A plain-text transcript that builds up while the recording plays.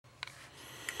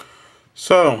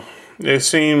So, it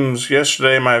seems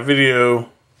yesterday my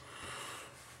video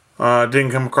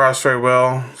didn't come across very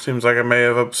well. Seems like I may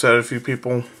have upset a few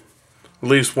people, at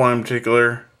least one in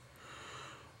particular,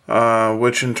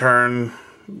 which in turn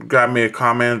got me a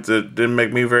comment that didn't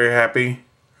make me very happy.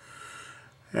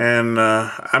 And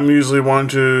I'm usually one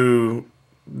to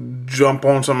jump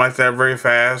on something like that very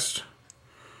fast.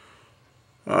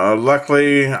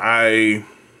 Luckily, I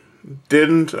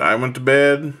didn't. I went to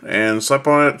bed and slept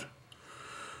on it,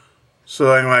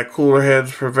 so I can let cooler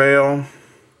heads prevail.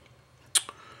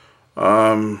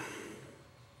 Since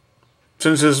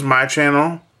this is my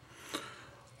channel,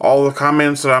 all the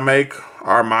comments that I make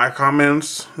are my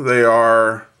comments. They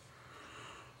are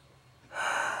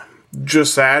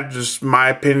just that, just my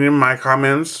opinion, my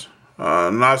comments.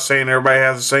 I'm not saying everybody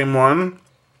has the same one,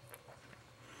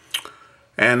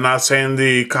 and not saying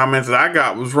the comment that I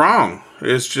got was wrong.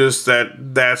 It's just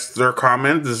that that's their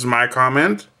comment. This is my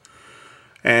comment,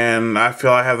 and I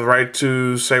feel I have the right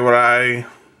to say what I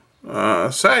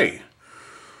say.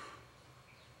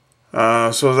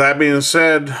 So that being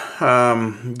said,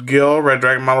 Gil, Red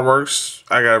Dragon Model Works,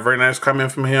 I got a very nice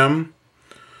comment from him.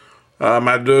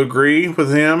 I do agree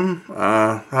with him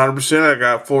 100%. I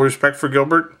got full respect for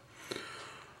Gilbert.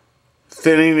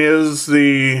 Thinning is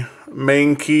the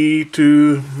main key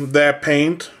to that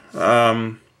paint.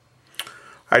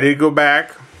 I did go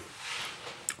back.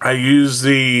 I used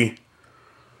the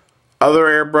other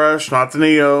airbrush, not the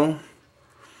Neo.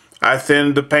 I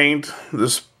thinned the paint,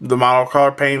 the model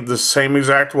color paint, the same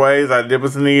exact way that I did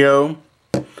with the Neo,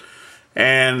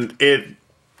 and it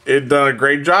done a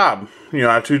great job. You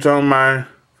know, I two-toned my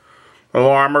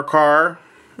little armor car.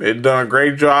 It done a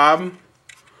great job.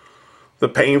 The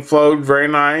paint flowed very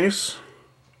nice.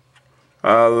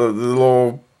 The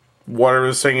little whatever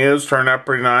this thing is turned out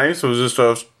pretty nice. It was just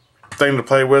a thing to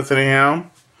play with anyhow.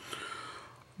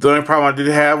 The only problem I did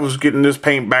have was getting this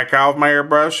paint back out of my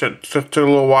airbrush. It took a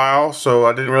little while, so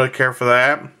I didn't really care for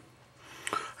that.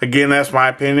 Again, that's my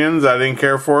opinions. I didn't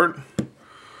care for it.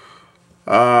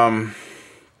 I'm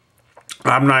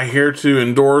not here to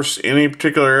endorse any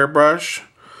particular airbrush.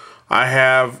 I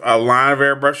have a line of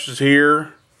airbrushes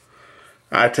here.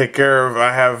 I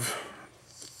have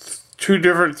three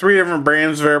different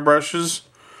brands of airbrushes.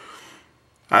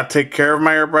 I take care of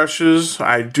my airbrushes.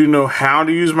 I do know how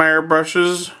to use my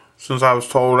airbrushes, since I was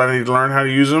told I need to learn how to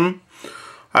use them.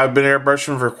 I've been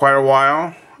airbrushing for quite a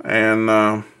while,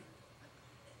 and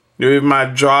even my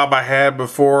job I had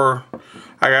before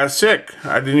I got sick,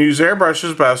 I didn't use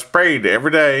airbrushes, but I sprayed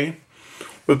every day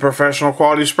with professional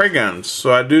quality spray guns.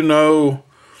 So I do know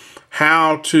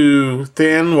how to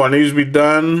thin what needs to be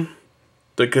done,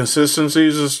 the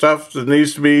consistencies of stuff that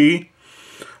needs to be.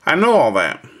 I know all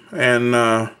that. And,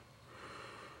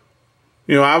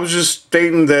 you know, I was just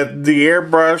stating that the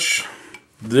airbrush,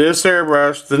 this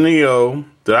airbrush, the Neo,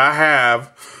 that I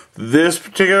have, this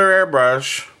particular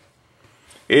airbrush,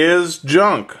 is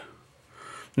junk.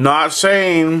 Not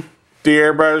saying the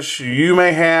airbrush you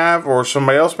may have or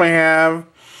somebody else may have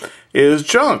is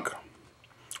junk.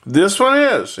 This one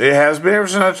is. It has been ever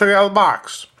since I took it out of the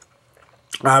box.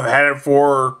 I've had it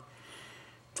for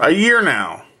a year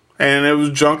now. And it was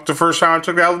junk the first time I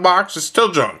took it out of the box. It's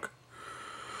still junk.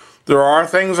 There are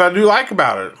things I do like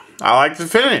about it. I like the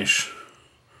finish.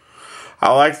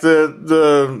 I like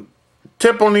the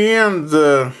tip on the end,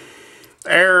 the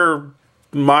air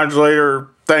modulator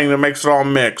thing that makes it all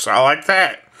mix. I like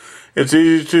that. It's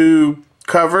easy to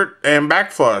cover it and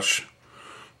backflush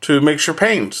to mix your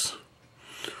paints.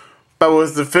 But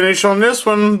with the finish on this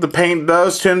one, the paint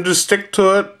does tend to stick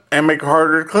to it and make it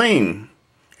harder to clean.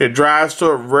 It dries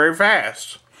to it very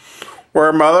fast.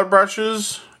 Where my other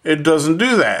brushes, it doesn't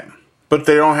do that. But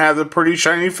they don't have the pretty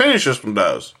shiny finish this one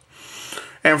does.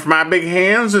 And for my big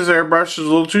hands, this airbrush is a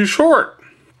little too short.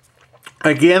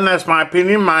 Again, that's my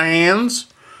opinion. My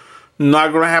hands,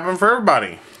 not going to happen for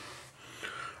everybody.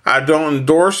 I don't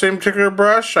endorse any particular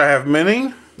brush. I have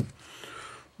many.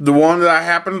 The one that I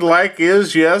happen to like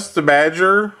is, yes, the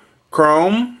Badger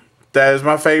Chrome. That is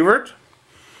my favorite.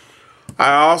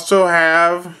 I also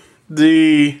have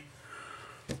the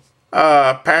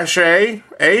Pache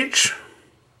H,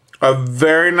 a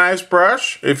very nice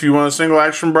brush. If you want a single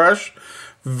action brush,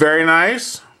 very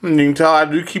nice. And you can tell I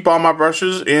do keep all my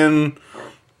brushes in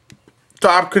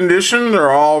top condition. They're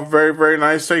all very, very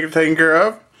nice taken care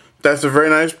of. That's a very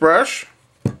nice brush.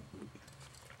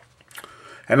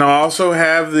 And I also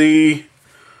have the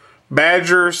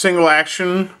Badger single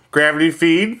action gravity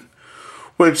feed,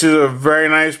 which is a very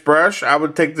nice brush. I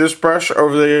would take this brush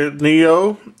over the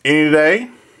Neo any day.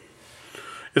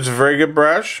 It's a very good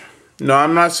brush. No,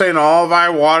 I'm not saying all of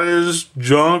Iwata is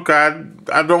junk. I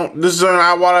don't, this is an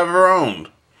Iwata I've ever owned.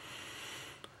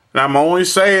 And I'm only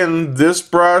saying this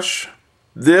brush,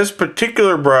 this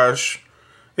particular brush,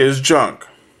 is junk.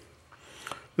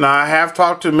 Now, I have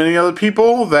talked to many other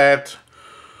people that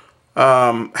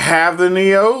have the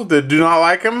Neo that do not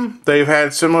like them. They've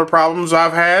had similar problems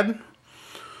I've had.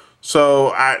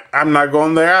 So I'm not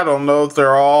going there. I don't know if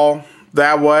they're all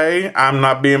that way. I'm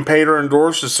not being paid or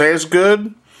endorsed to say it's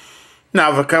good.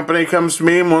 Now, if a company comes to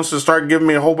me and wants to start giving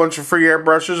me a whole bunch of free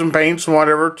airbrushes and paints and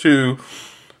whatever to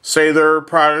say their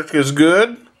product is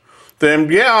good, then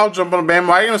yeah, I'll jump on a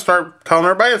bandwagon and start telling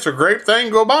everybody it's a great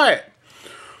thing, go buy it.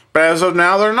 But as of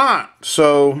now, they're not.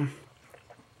 So,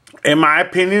 in my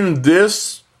opinion,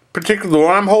 this particular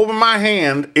one I'm holding in my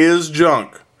hand is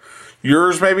junk.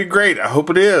 Yours may be great. I hope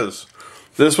it is.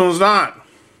 This one's not.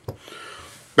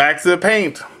 Back to the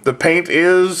paint. The paint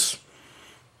is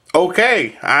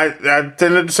okay. I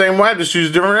tended the same way. I just use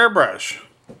a different airbrush.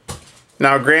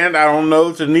 Now, granted, I don't know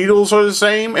if the needles are the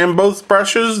same in both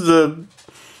brushes.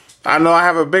 I know I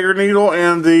have a bigger needle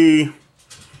in the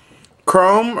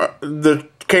chrome that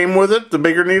came with it, the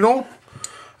bigger needle.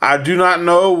 I do not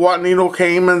know what needle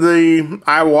came in the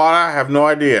Iwata. I have no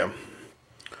idea.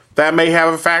 That may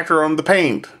have a factor on the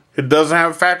paint. It doesn't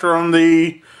have a factor on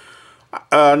the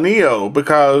Neo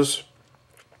because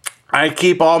I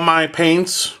keep all my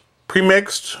paints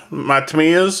pre-mixed, my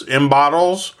Tamiyas, in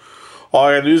bottles. All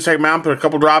I gotta do is take them out, put a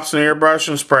couple drops in the airbrush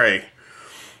and spray.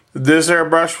 This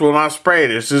airbrush will not spray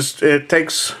it. It's just,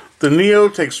 the Neo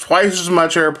takes twice as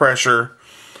much air pressure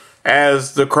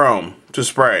as the chrome to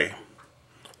spray.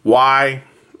 Why?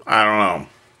 I don't know.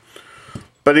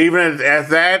 But even at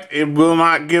that, it will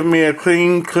not give me a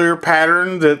clean, clear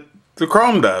pattern that the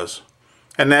chrome does.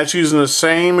 And that's using the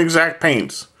same exact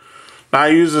paints. Now, I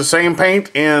use the same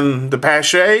paint in the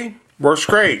Pache, works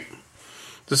great.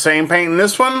 The same paint in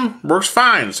this one, works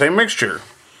fine, same mixture.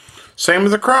 Same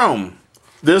with the chrome.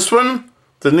 This one,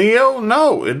 the Neo,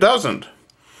 no, it doesn't.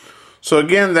 So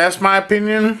again, that's my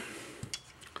opinion.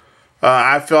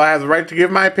 I feel I have the right to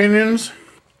give my opinions.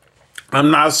 I'm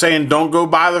not saying don't go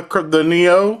buy the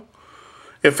Neo.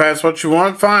 If that's what you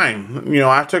want, fine. You know,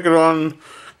 I took it on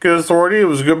good authority. It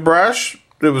was a good brush.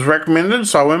 It was recommended,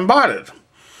 so I went and bought it.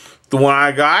 The one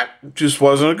I got just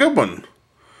wasn't a good one.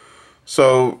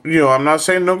 So, you know, I'm not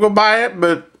saying don't go buy it,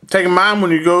 but take in mind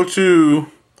when you go to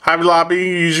Hobby Lobby, you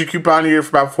use your coupon here for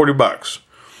about 40 bucks.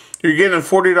 You're getting a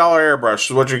 $40 airbrush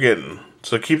is what you're getting.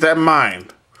 So keep that in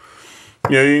mind.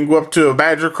 You know, you can go up to a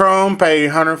Badger Chrome, pay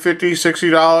 $150,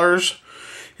 $60.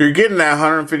 You're getting that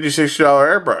 $150, $60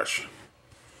 airbrush.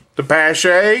 The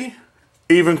Pache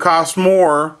even costs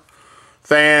more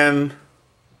than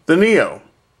the Neo.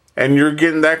 And you're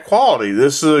getting that quality.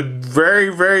 This is a very,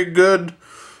 very good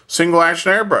single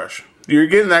action airbrush. You're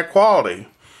getting that quality.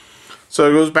 So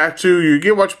it goes back to you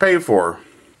get what you pay for.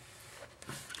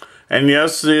 And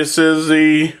yes, this is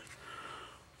the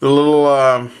little,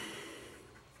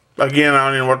 again, I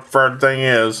don't even know what the third thing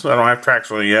is. I don't have tracks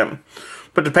on it yet.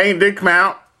 But the paint did come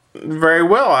out very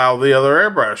well out of the other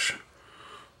airbrush.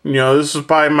 You know, this is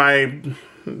probably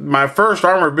my first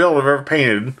armor build I've ever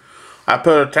painted. I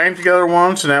put a tank together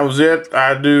once and that was it.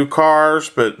 I do cars,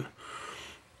 but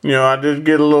you know, I did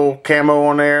get a little camo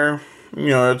on there. You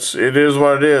know, it is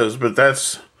what it is, but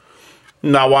that's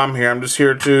not why I'm here. I'm just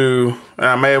here to, and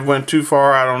I may have went too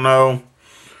far, I don't know.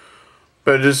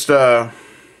 But just last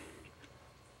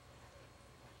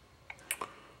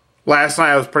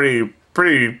night I was pretty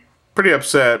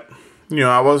upset. You know,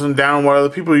 I wasn't down on what other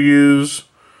people use.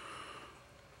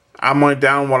 I'm only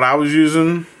down on what I was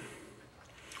using.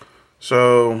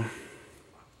 So,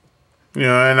 you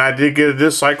know, and I did get a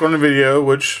dislike on the video,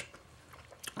 which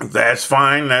that's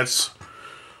fine. That's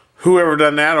whoever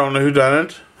done that. I don't know who done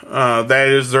it. That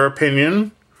is their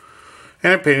opinion,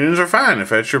 and opinions are fine. If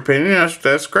that's your opinion,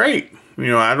 that's great. You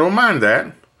know, I don't mind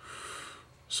that.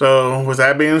 So, with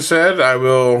that being said, I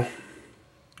will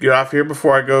get off here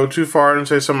before I go too far and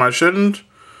say something I shouldn't.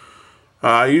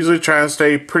 I usually try to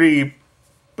stay pretty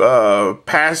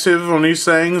passive on these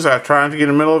things. I try not to get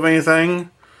in the middle of anything.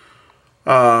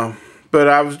 But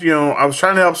I was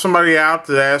trying to help somebody out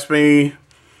that asked me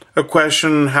a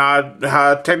question how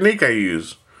a technique I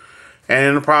use. And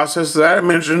in the process of that, I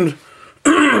mentioned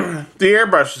the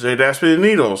airbrushes. They'd asked me the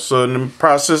needles. So in the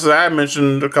process of that, I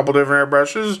mentioned a couple different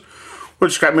airbrushes,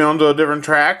 which got me onto a different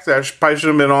track that I probably should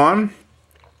have been on.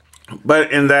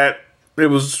 But in that, it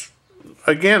was,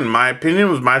 again, my opinion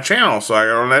was my channel, so I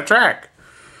got on that track.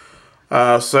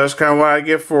 So that's kind of what I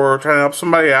get for trying to help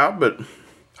somebody out, but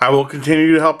I will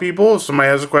continue to help people. If somebody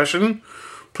has a question,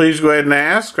 please go ahead and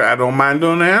ask. I don't mind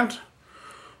doing that.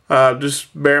 Just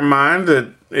bear in mind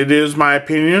that it is my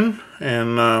opinion,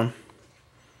 and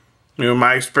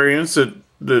my experience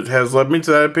that has led me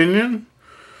to that opinion.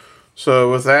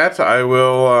 So with that, I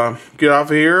will get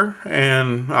off of here,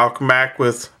 and I'll come back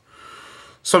with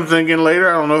something again later.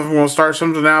 I don't know if I'm going to start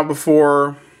something now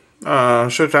before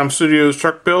Showtime Studios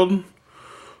truck build.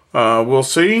 We'll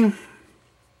see.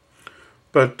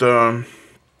 But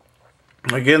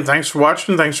again, thanks for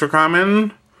watching. Thanks for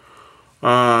commenting.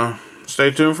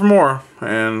 Stay tuned for more,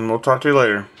 and we'll talk to you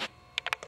later.